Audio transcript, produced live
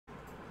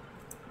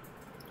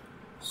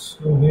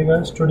So hey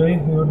guys, today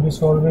we will be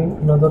solving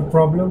another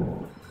problem.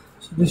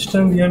 So this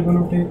time we are going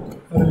to take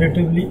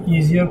relatively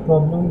easier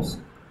problems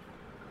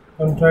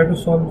and try to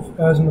solve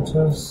as much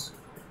as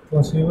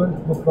possible.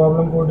 The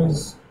problem code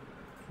is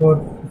for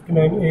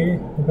 59A.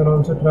 You can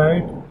also try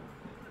it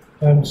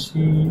and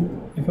see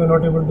if you are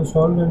not able to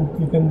solve, then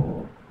you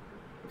can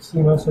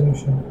see my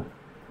solution.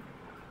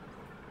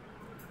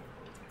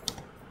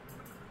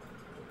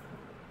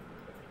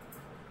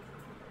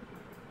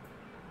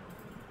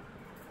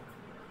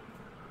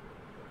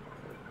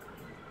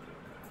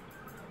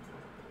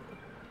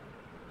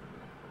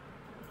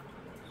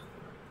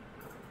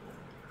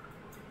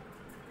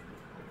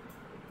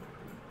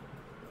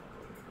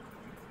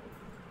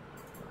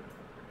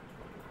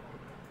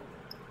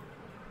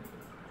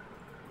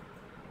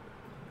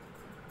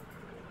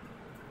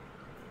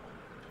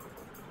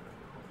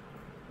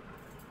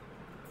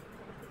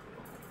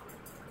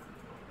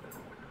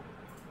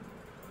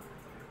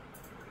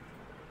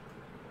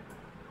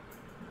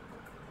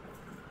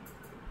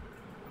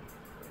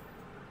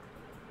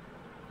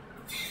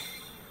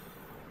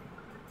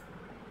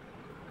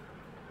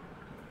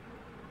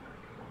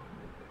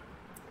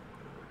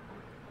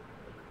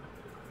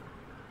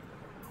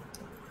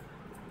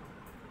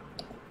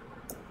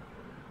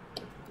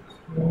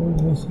 So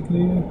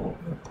basically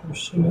the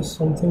question is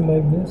something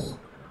like this.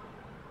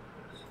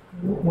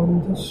 So on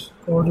this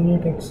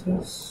coordinate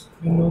axis,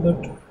 we know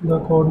that the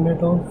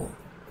coordinate of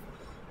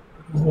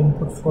the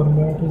input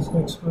format is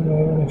x1,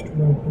 y1, x2,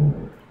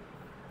 y2.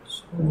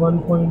 So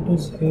one point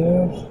is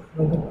here,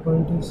 another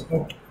point is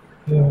at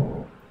here.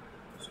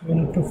 So we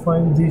need to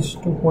find these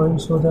 2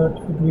 points so that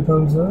it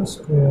becomes a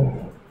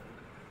square.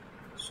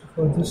 So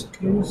for this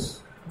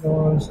case, the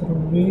answer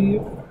will be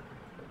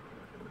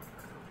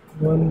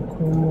 1,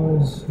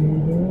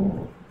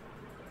 0,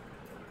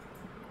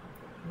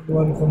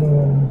 1,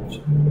 1,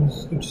 which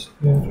means it's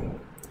here.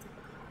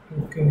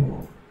 Okay,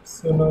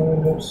 so now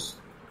let's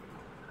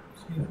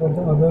see for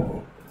the other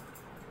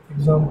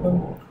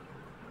example.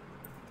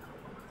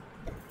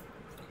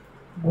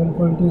 One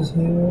point is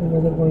here,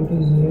 another point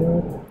is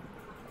here,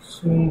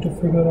 so we need to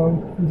figure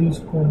out these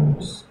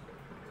points.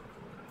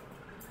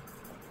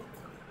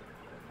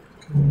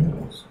 Okay,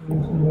 so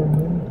this is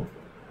one.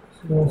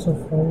 So also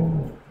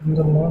find in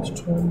the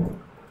last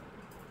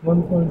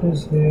one point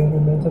is here,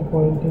 another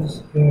point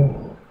is here,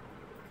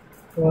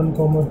 1,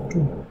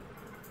 2,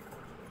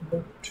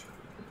 but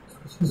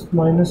this is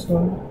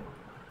 -1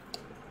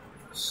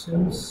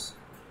 since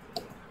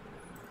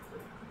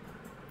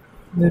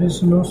there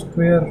is no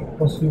square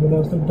possible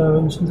as the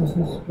dimension. This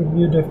is would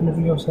be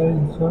definitely of size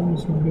 1,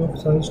 this would be of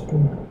size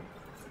 2.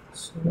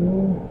 So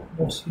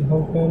let's see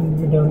how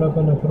can we develop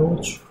an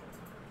approach.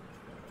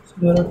 So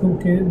there are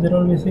there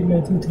are basically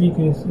I think 3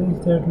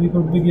 cases that we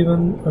could be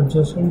given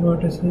adjacent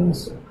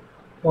vertices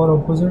or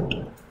opposite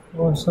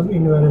or some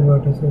invalid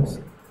vertices.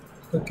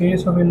 The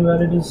case of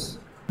invalid is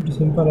pretty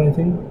simple, I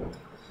think.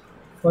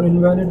 For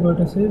invalid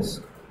vertices,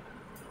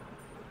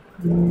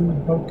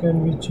 how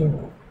can we check?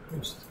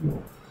 Let's see.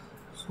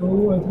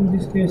 So I think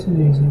this case is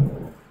easy,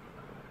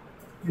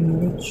 in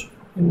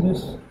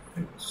this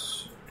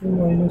x2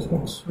 minus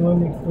x1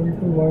 equal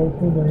to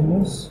y2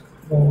 minus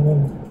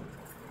y1.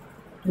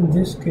 In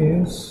this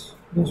case,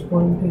 this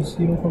point is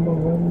 0,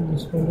 1,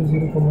 this point is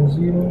 0,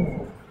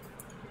 0.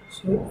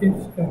 So if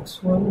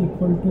x1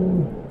 equal to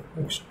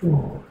x2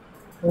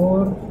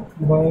 or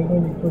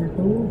y1 equal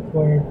to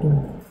y2,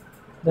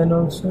 then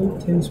also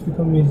things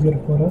become easier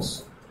for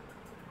us.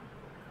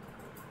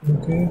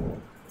 Okay,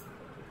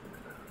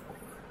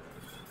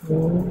 so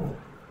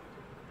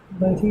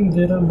I think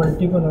there are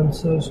multiple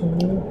answers. So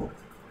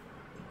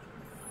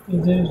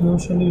if there is no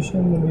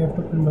solution, then we have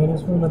to put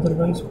 -1,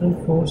 otherwise print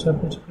 4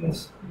 separate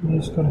space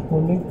is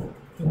corresponding.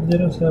 If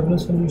there are several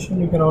solutions,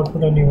 you can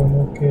output any one.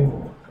 Okay,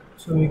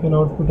 so we can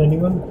output any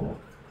one.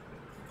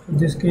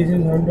 This case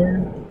is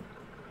handled,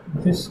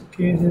 this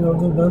case is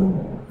also done,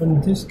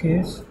 and this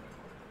case.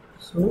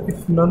 So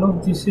if none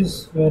of this is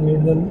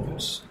valid, then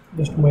it's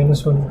just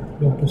 -1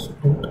 we have to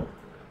split.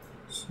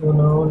 So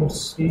now let's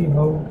see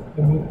how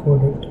can we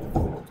code it.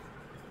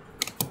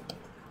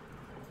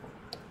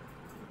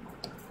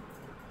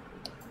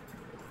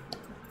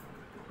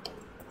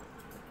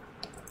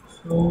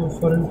 So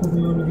for input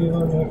we will give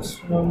an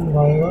x1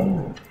 y1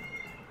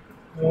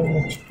 and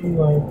x2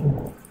 y2,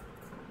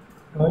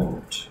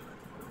 right?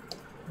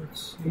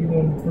 Let's see the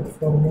input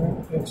format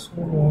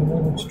x1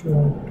 y1 x2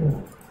 y2.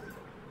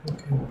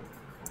 Okay,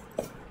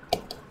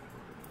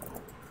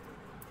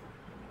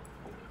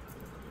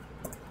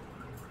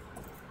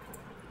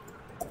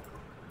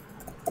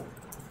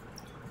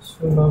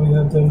 so now we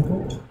have the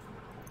input.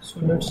 So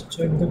let's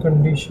check the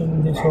condition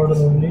in this order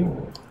only.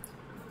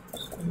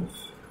 So if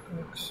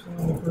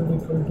x1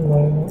 equal to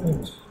y1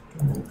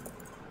 x2,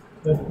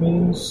 that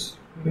means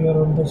we are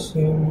on the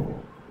same.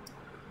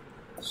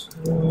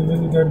 So we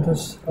will get the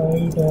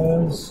side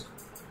as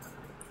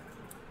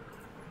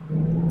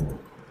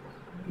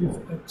if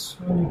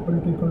x1 equal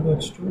to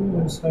x2,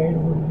 then side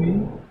would be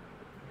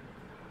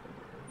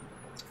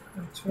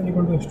x1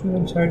 equal to x2,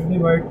 then side be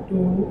y2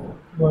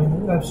 y,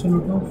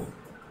 absolute of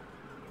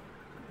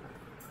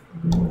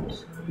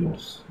sides will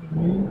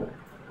be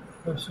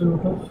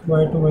absolute of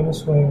y2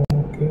 minus y1.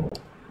 Okay,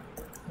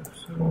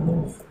 absolute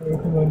of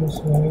y2 minus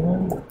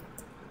y1,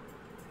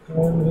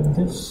 and with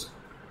this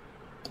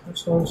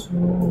let's also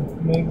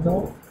make the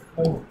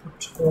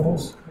output for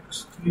us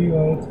x3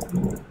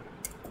 y3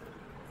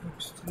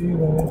 x3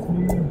 y3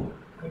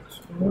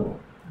 x4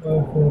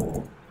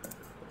 y4.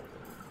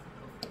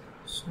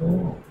 So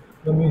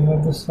then we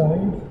have the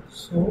side,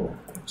 so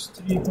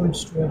x3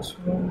 equals to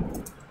x1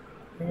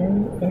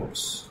 and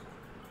x4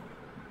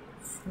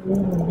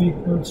 will be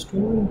equals to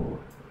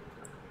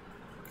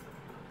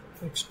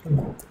x2.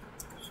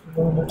 So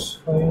now let's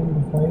find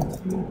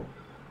y3.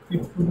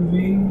 It would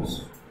be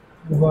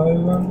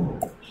y1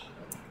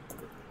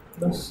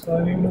 plus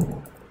side and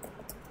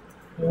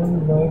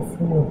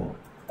y4.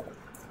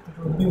 It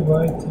would be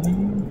y3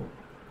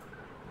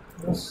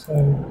 plus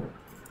side,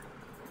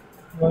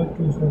 y2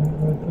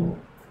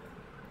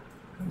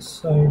 plus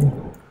side.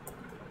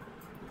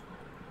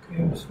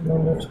 Okay, so now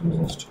let's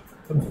just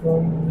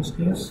confirm this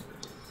case.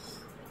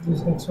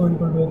 This x1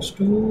 equal to x2,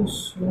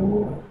 so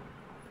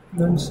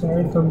then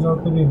side comes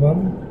out to be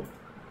 1,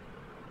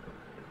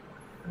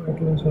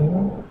 y2 is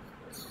 1,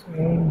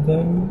 and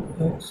then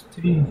x3,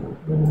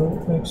 we know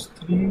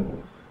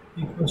x3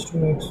 equals to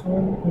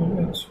x1 and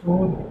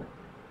x4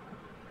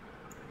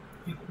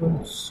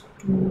 equals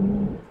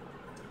to,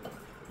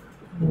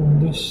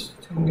 this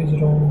thing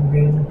is wrong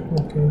again.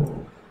 Okay,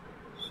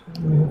 so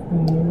we have to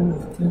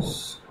move this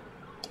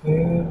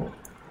here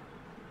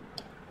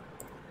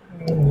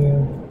and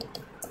here.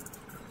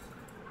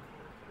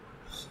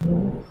 So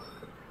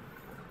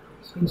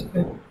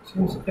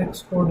since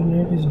x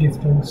coordinate is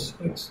different,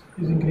 x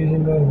is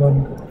increasing by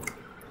 1,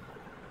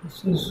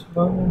 this is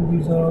 1 and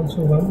these are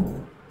also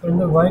 1, and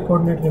the y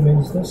coordinate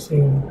remains the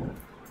same.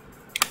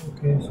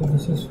 Okay, so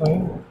this is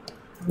fine.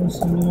 Now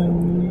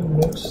similarly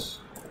let's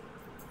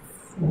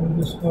do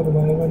this for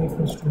y1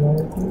 equals to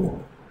y2.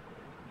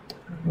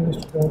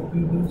 Just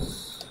copy this.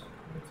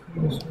 I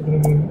think this will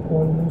remain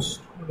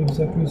almost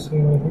exactly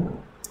same, I think.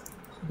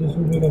 So this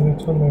will become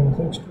x1 minus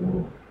x2.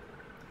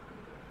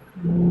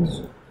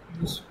 Means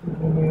this will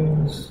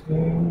remain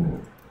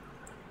same.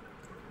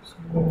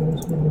 Similarly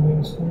this will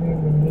remain same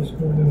and this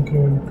will be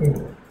incremented.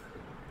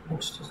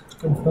 Let's just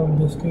confirm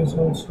this case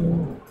also.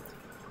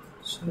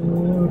 So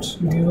it's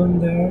given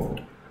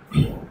that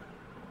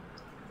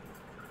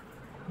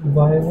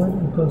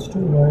y1 equals to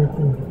y2.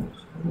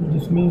 So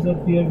this means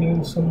that we are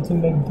given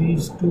something like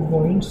these 2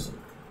 points,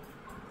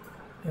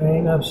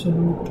 and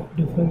absolute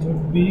difference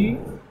would be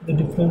the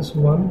difference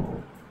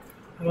 1,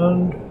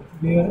 and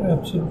we are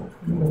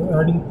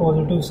adding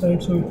positive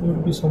side, so it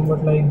would be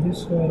somewhat like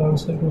this. So our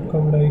answer would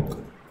come like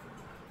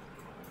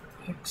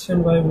x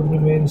and y would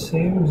remain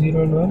same,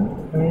 0 and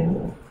 1,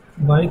 and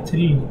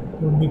y3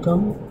 would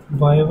become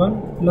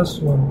y1 plus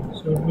 1,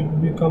 so it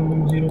would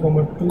become 0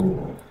 comma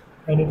 2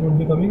 and it would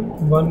be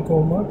coming 1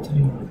 comma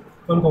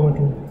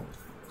 2.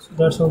 So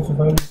that's also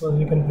fine because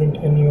we can print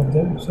any of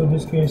them. So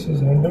this case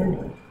is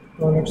handled.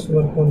 Now let's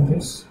work on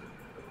this.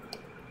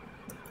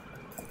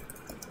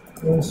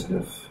 Else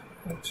if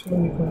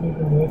x1 equal to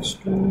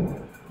x2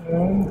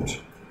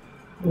 and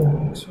no,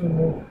 x1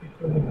 not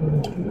equal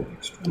to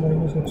x2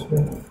 minus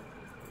x1.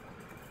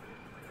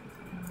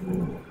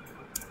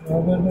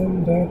 Rather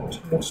than that,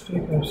 let's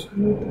take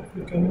absolute.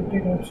 We cannot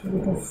take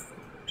absolute of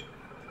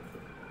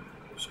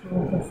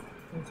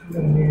I think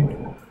the need.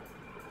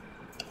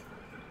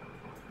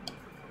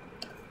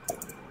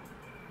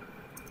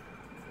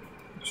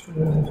 x2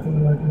 minus x1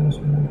 y2 minus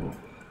 1.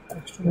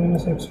 x2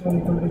 minus x1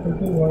 equal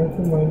to y2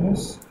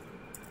 minus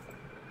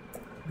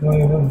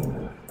y1.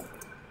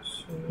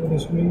 So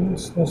this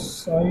means the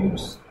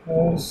sides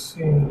are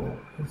same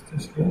as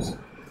this case.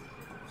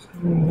 So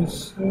in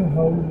this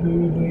how do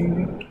we doing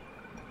it?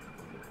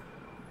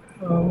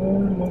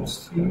 Let's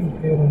see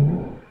here only.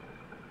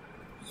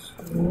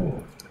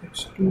 So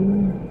x2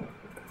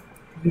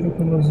 0,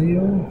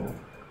 0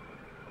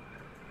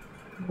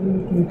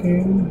 it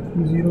became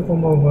 0,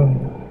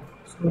 1.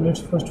 So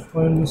let's first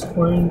find this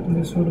point.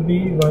 This would be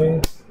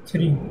y3,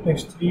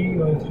 x3,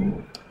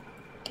 y3.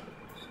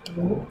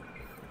 So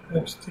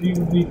x3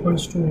 would be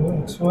equals to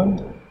x1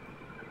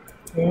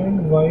 and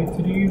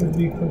y3 would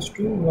be equals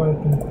to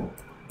y2.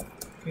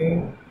 Okay,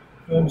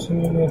 and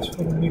similarly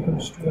x4 would be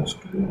equals to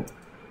x2,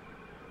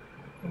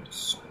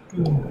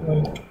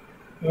 right,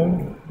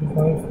 and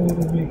y4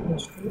 would be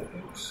equals to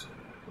x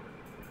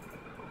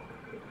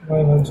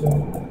y1. So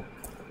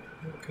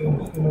okay,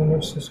 so now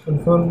let's just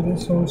confirm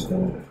this also.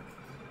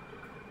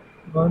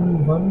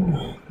 1,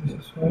 1, this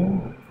is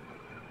fine.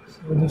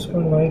 So this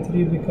one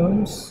y3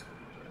 becomes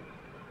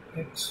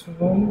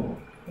x1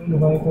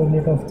 and y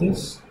coordinate of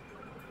this.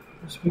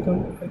 This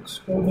becomes x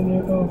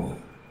coordinate of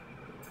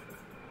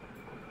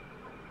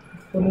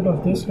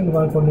this and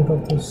y coordinate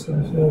of this. So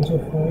this is also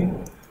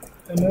fine.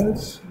 And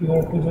else we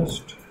have to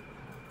just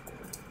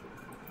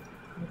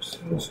let's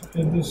also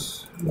take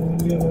this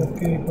boolean of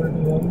k equal to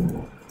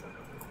 1.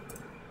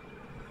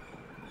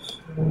 So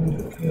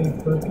k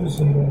equal to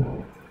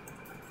 0.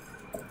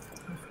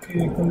 k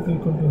equal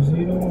to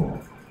 0.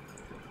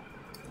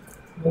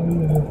 Then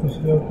we have to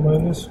see out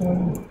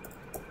 -1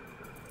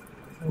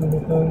 and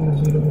return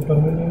 0 to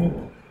terminate.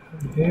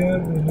 And here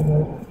we will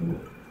output.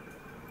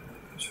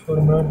 Which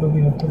format do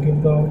we have to give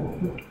the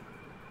output?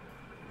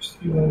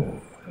 x3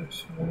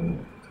 x1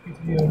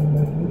 3 and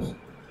like this.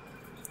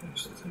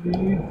 x3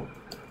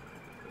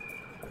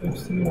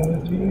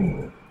 y3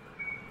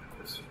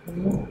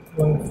 x4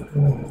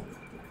 y4.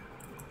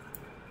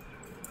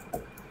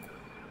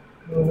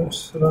 Now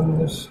let's run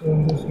this on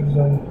this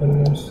example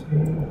and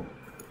see.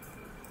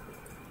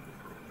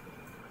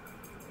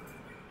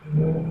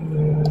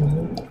 Where is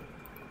it?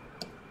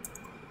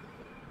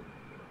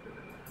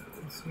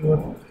 Let's see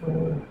what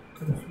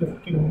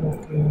conflicting.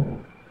 Okay,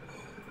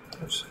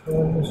 let's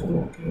run this.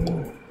 Okay,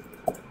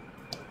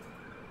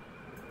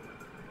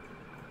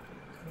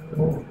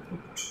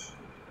 output.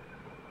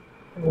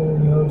 Oh,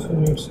 we also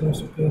need some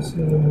spaces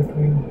in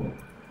between.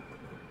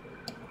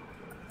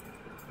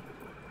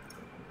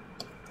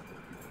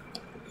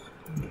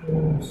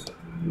 Control C,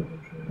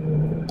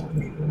 Control V.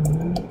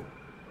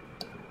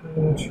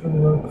 It should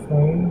work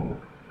fine.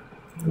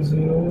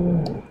 0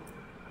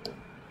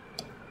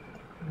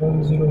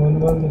 1 0 1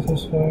 1. This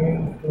is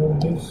fine. For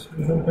this,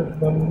 we should get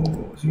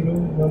 1 0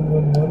 1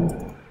 1 1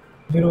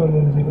 0 1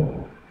 1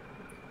 0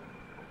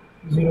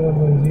 0 1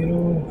 1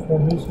 0. For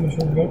this, we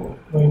should get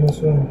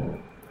 -1.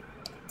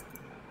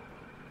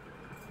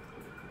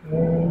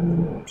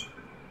 And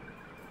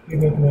we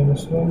get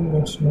 -1.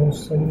 Let's now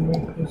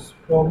submit this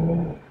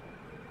problem.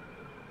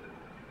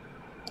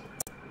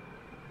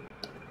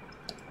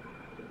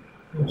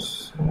 Let's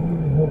see,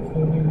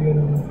 hopefully we are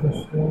able to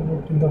solve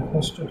it in the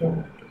first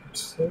attempt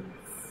itself.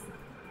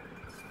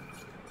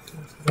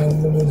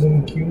 Random is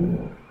in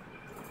queue.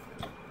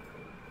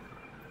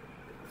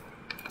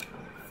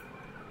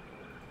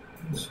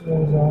 This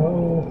was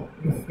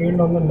we failed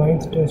on the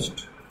 9th test.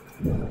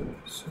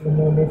 So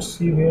now let's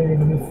see where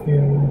did we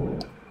fail.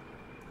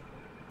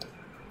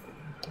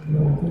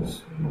 Now this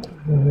into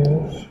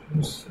where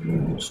and see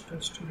which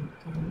test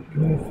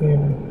we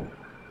failed.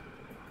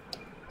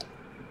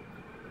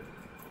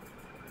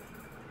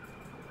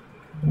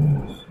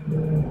 So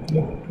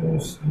click to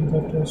see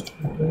the test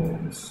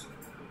details.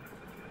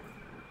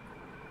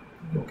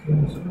 Okay,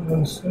 so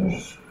answer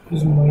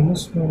is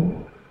 -1,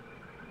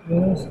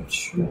 whereas it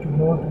should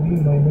not be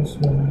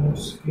 -1.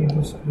 Let's see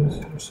this case.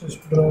 Let's just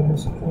draw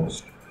this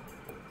first.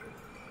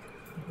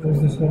 Because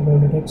this is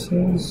what it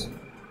says.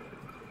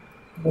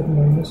 That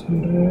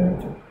 -100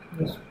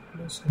 is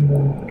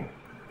 +100.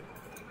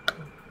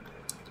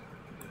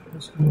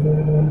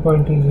 +100. One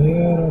point is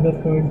here, other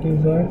point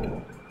is at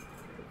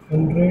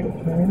 100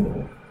 and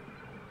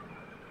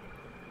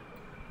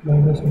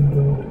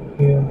 -100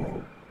 here,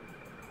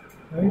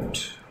 right?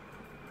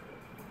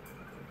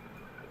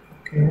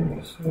 Okay,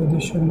 so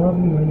this should not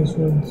be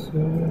 -1. So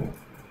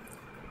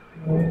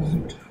why is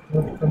it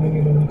not coming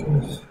in any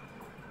case?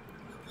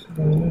 So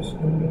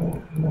 -100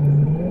 and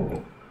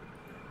 100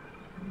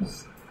 is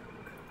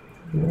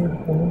 100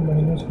 coming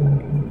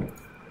 -100.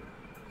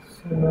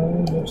 So now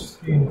let's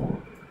see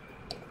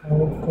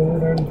our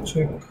code and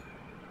check.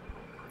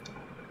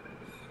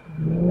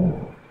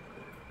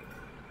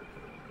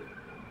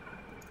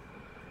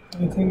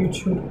 I think it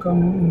should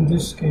come in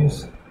this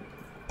case.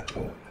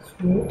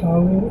 So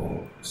our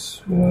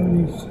x1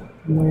 is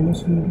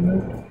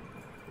 -100,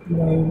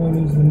 y1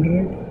 is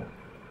 100,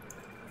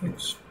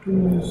 x2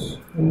 is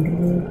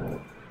 100,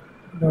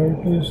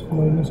 y2 is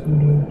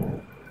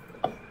 -100.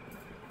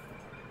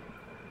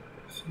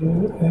 So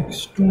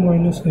x2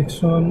 minus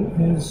x1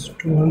 is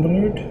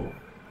 200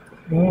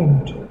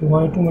 and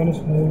y2 minus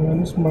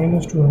y1 is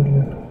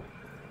 -200.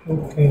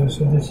 Okay,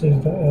 so this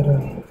is the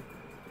error.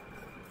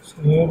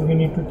 So here we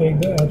need to take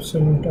the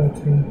absolute, I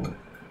think.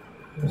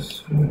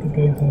 Yes, we need to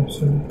take the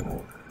absolute.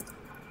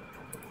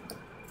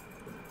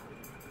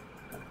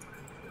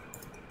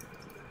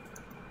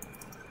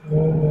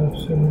 And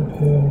absolute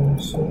here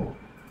also.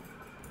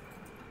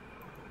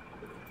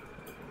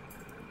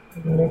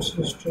 And let's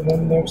just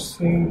run that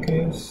same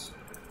case.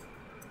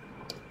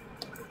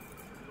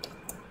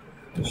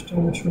 This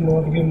time it should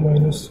not give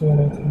 -1,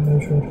 I think, I'm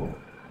sure.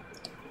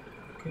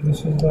 Okay, this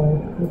is the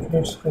output.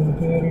 Let's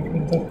compare it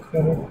with the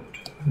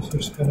correct. This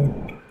is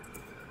correct.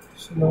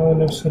 So now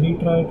let's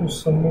retry to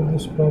submit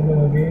this problem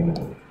again.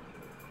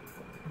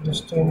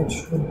 This time it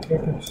should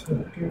get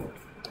accepted.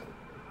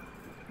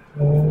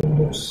 And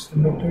it's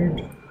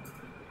submitted.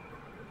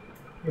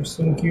 It's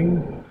in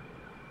queue.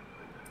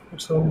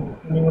 It's on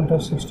anyone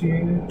touch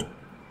 68.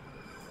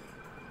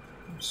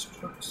 It's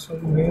stuck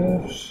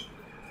somewhere.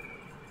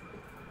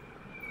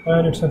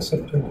 And it's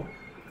accepted.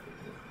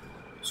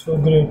 So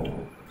great.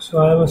 So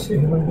I was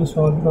able to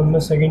solve it on the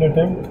second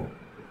attempt.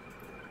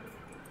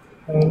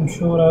 I am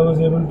sure I was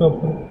able to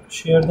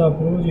share the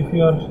approach. If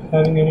you are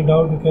having any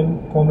doubt, you can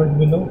comment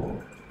below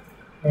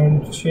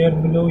and share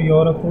below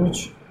your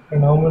approach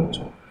and how much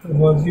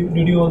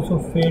did you also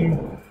fail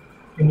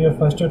in your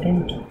first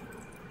attempt.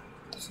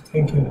 So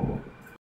thank you.